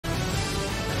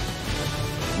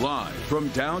Live from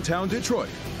downtown Detroit,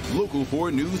 Local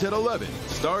 4 News at 11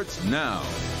 starts now.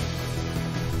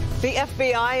 The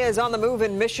FBI is on the move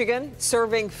in Michigan,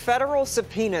 serving federal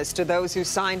subpoenas to those who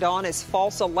signed on as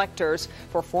false electors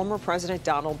for former President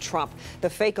Donald Trump. The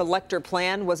fake elector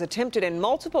plan was attempted in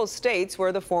multiple states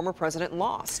where the former president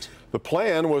lost. The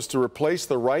plan was to replace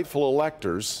the rightful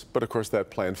electors, but of course that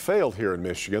plan failed here in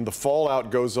Michigan. The fallout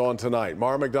goes on tonight.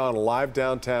 Mara McDonald, live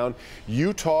downtown.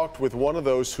 You talked with one of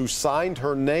those who signed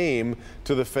her name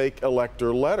to the fake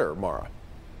elector letter, Mara.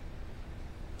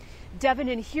 Devin,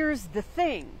 and here's the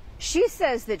thing. She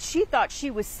says that she thought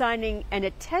she was signing an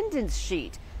attendance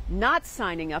sheet, not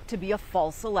signing up to be a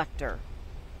false elector.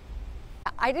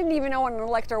 I didn't even know what an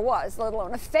elector was, let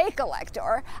alone a fake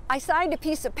elector. I signed a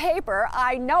piece of paper.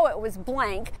 I know it was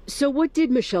blank. So what did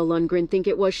Michelle Lundgren think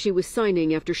it was she was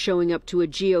signing after showing up to a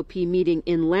GOP meeting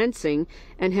in Lansing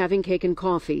and having cake and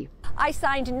coffee? I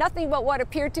signed nothing but what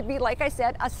appeared to be, like I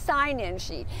said, a sign-in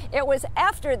sheet. It was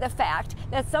after the fact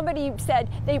that somebody said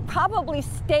they probably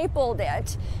stapled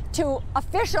it to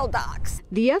official docs.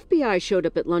 The FBI showed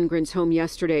up at Lundgren's home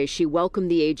yesterday. She welcomed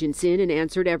the agents in and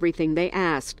answered everything they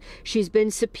asked. She's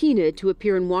been subpoenaed to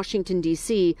appear in Washington,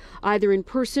 D.C., either in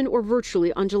person or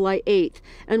virtually on July 8th.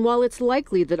 And while it's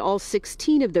likely that all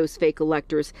 16 of those fake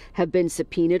electors have been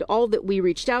subpoenaed, all that we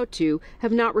reached out to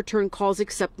have not returned calls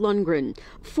except Lundgren.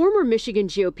 Former Michigan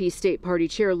GOP State Party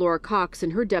Chair Laura Cox,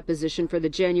 in her deposition for the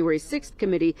January 6th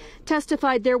committee,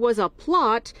 testified there was a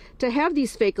plot to have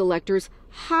these fake electors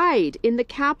hide in the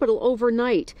Capitol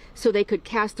overnight so they could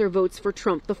cast their votes for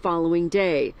Trump the following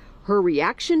day. Her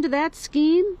reaction to that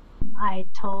scheme? I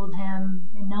told him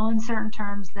in no uncertain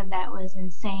terms that that was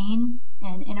insane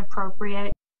and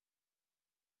inappropriate.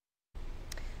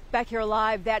 Back here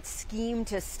live, that scheme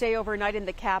to stay overnight in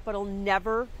the Capitol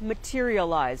never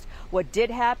materialized. What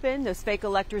did happen, those fake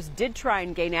electors did try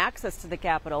and gain access to the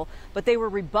Capitol, but they were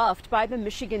rebuffed by the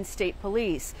Michigan State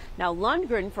Police. Now,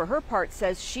 Lundgren, for her part,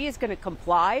 says she is going to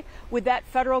comply with that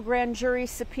federal grand jury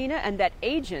subpoena and that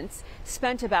agents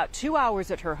spent about 2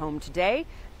 hours at her home today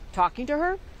talking to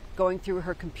her, going through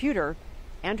her computer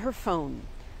and her phone.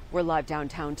 We're live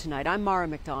downtown tonight. I'm Mara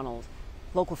McDonald.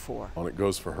 Local 4. On it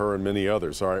goes for her and many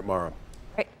others. All right, Mara.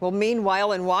 Right. Well,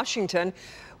 meanwhile, in Washington,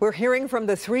 we're hearing from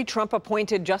the 3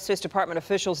 Trump-appointed Justice Department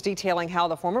officials detailing how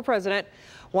the former president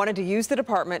wanted to use the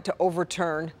department to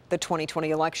overturn the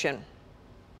 2020 election.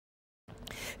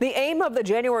 The aim of the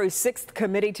January 6th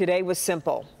committee today was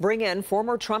simple: bring in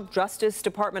former Trump Justice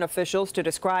Department officials to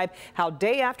describe how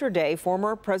day after day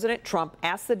former President Trump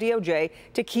asked the DOJ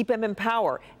to keep him in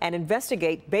power and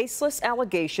investigate baseless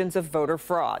allegations of voter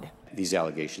fraud. These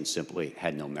allegations simply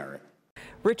had no merit.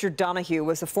 Richard Donahue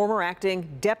was the former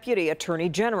acting Deputy Attorney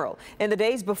General. In the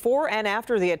days before and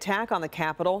after the attack on the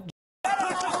Capitol,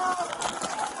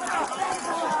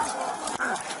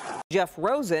 Jeff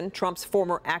Rosen, Trump's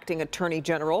former acting attorney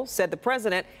general, said the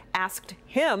president asked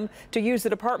him to use the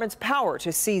department's power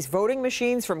to seize voting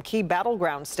machines from key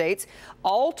battleground states,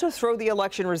 all to throw the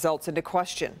election results into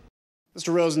question.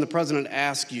 Mr. Rosen, the president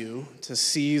asked you to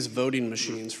seize voting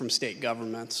machines from state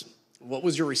governments. What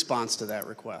was your response to that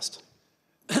request?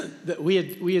 We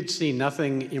had seen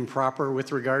nothing improper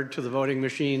with regard to the voting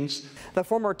machines. The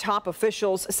former top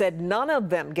officials said none of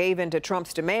them gave in to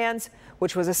Trump's demands,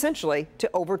 which was essentially to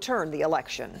overturn the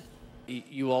election.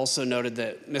 You also noted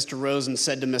that Mr. Rosen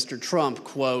said to Mr. Trump,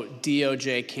 quote,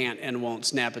 DOJ can't and won't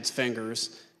snap its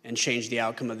fingers and change the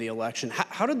outcome of the election.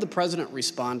 How did the president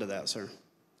respond to that, sir?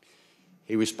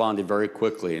 He responded very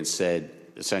quickly and said,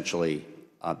 essentially,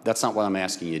 that's not what I'm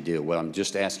asking you to do. What I'm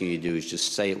just asking you to do is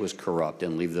just say it was corrupt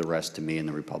and leave the rest to me and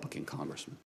the Republican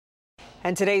congressman.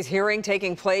 And today's hearing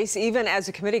taking place even as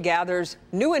the committee gathers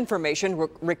new information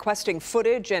requesting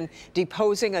footage and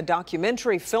deposing a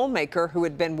documentary filmmaker who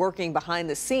had been working behind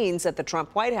the scenes at the Trump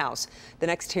White House. The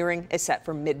next hearing is set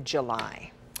for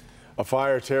mid-July. A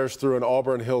fire tears through an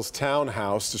Auburn Hills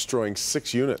townhouse, destroying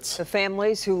 6 units. The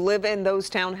families who live in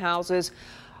those townhouses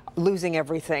losing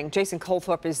everything. Jason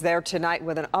Colthorpe is there tonight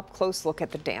with an up-close look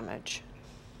at the damage.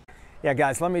 Yeah,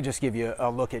 guys, let me just give you a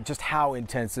look at just how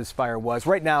intense this fire was.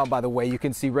 Right now, by the way, you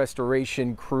can see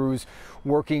restoration crews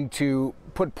working to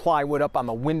put plywood up on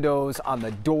the windows, on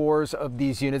the doors of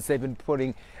these units. They've been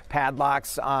putting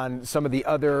padlocks on some of the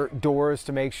other doors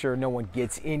to make sure no one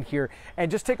gets in here.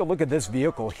 And just take a look at this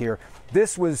vehicle here.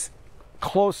 This was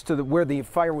close to where the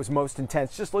fire was most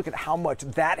intense. Just look at how much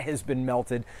that has been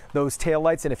melted, those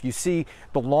taillights. And if you see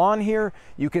the lawn here,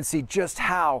 you can see just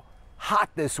how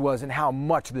hot this was and how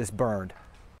much this burned.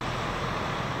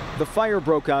 The fire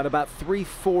broke out about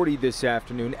 3:40 this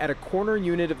afternoon at a corner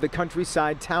unit of the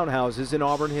Countryside townhouses in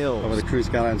Auburn Hills. When the crews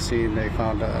got on scene, they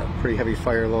found a pretty heavy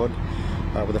fire load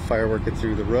with the fire working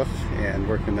through the roof and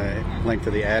working the length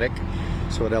of the attic.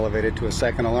 So it elevated to a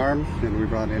second alarm, and we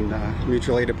brought in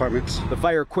mutual aid departments. The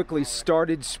fire quickly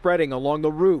started spreading along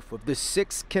the roof of the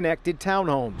 6 connected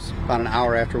townhomes. About an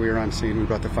hour after we were on scene, we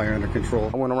brought the fire under control.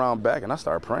 I went around back and I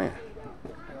started praying.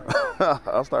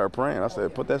 I started praying. I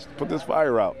said, put this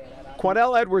fire out.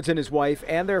 Quadell Edwards and his wife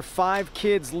and their 5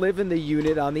 kids live in the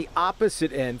unit on the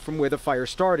opposite end from where the fire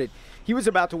started. He was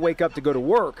about to wake up to go to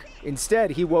work.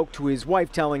 Instead, he woke to his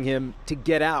wife telling him to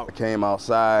get out. I came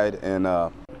outside, and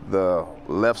the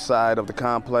left side of the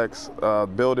complex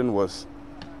building was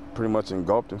pretty much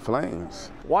engulfed in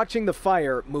flames. Watching the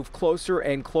fire move closer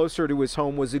and closer to his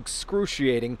home was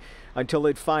excruciating until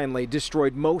it finally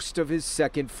destroyed most of his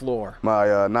second floor. My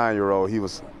 9-year-old, he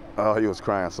was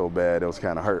crying so bad. It was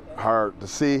kind of hard to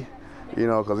see,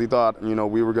 because he thought,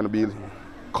 we were going to be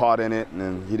caught in it,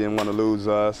 and he didn't want to lose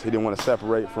us. He didn't want to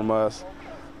separate from us,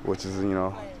 which is,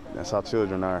 that's how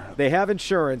children are. They have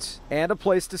insurance and a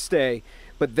place to stay,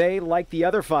 but they, like the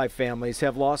other 5 families,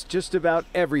 have lost just about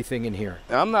everything in here.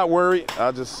 I'm not worried.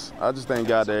 I just thank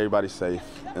God that everybody's safe,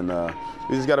 and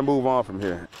we just got to move on from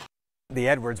here. The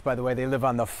Edwards, by the way, they live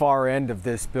on the far end of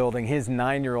this building. His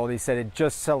 9-year-old, he said, had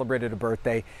just celebrated a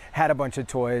birthday, had a bunch of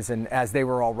toys, and as they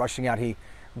were all rushing out, he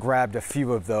grabbed a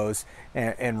few of those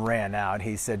and ran out.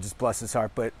 He said, just bless his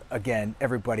heart. But again,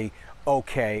 everybody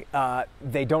okay.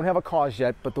 They don't have a cause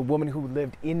yet, but the woman who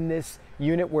lived in this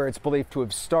unit where it's believed to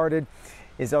have started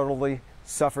is elderly,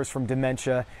 suffers from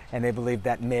dementia, and they believe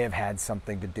that may have had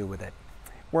something to do with it.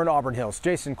 We're in Auburn Hills.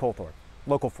 Jason Colthorpe,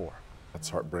 Local 4. That's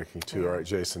heartbreaking, too. All right,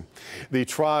 Jason. The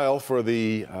trial for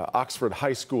the Oxford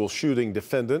High School shooting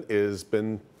defendant has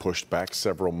been pushed back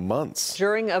several months.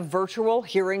 During a virtual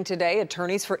hearing today,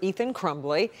 attorneys for Ethan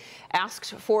Crumbley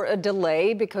asked for a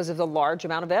delay because of the large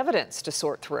amount of evidence to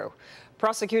sort through.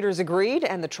 Prosecutors agreed,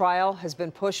 and the trial has been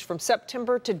pushed from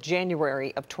September to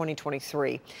January of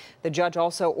 2023. The judge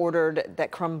also ordered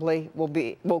that Crumbley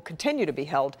will continue to be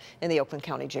held in the Oakland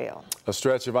County Jail. A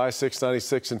stretch of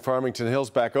I-696 in Farmington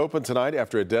Hills back open tonight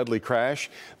after a deadly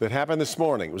crash that happened this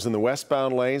morning. It was in the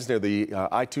westbound lanes near the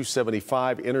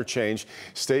I-275 interchange.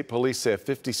 State police say a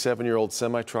 57-year-old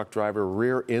semi-truck driver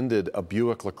rear-ended a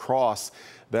Buick LaCrosse.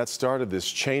 That started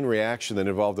this chain reaction that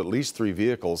involved at least 3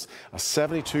 vehicles. A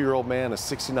 72-year-old man, a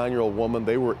 69-year-old woman,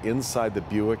 they were inside the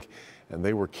Buick and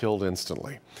they were killed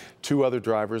instantly. 2 other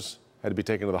drivers had to be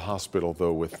taken to the hospital,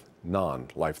 though, with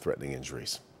non-life-threatening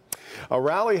injuries. A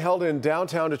rally held in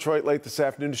downtown Detroit late this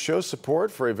afternoon to show support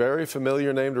for a very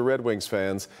familiar name to Red Wings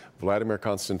fans, Vladimir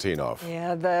Konstantinov.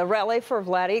 Yeah, the rally for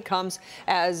Vladdy comes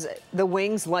as the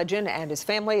Wings legend and his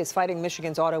family is fighting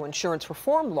Michigan's auto insurance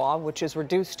reform law, which has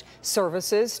reduced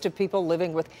services to people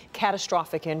living with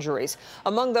catastrophic injuries.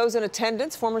 Among those in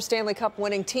attendance, former Stanley Cup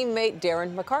winning teammate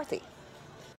Darren McCarthy.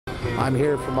 I'm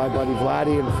here for my buddy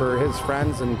Vladdy and for his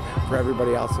friends and for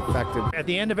everybody else affected. At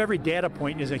the end of every data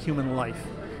point is a human life.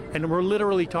 And we're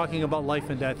literally talking about life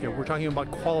and death here. We're talking about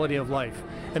quality of life.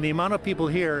 And the amount of people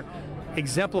here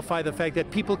exemplify the fact that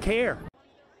people care.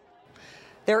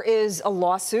 There is a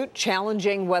lawsuit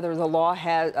challenging whether the law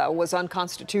was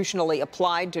unconstitutionally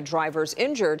applied to drivers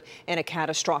injured in a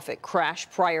catastrophic crash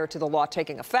prior to the law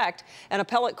taking effect. An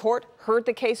appellate court heard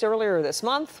the case earlier this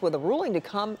month with a ruling to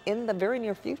come in the very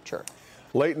near future.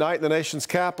 Late night in the nation's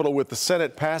capital with the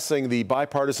Senate passing the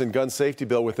bipartisan gun safety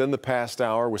bill within the past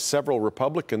hour, with several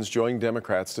Republicans joining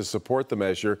Democrats to support the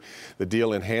measure. The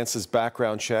deal enhances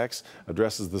background checks,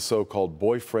 addresses the so-called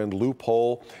boyfriend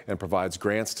loophole, and provides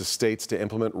grants to states to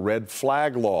implement red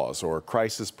flag laws or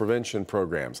crisis prevention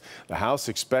programs. The House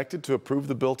expected to approve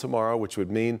the bill tomorrow, which would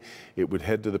mean it would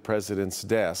head to the president's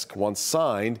desk. Once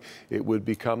signed, it would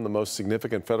become the most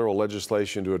significant federal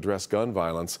legislation to address gun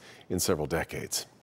violence in several decades.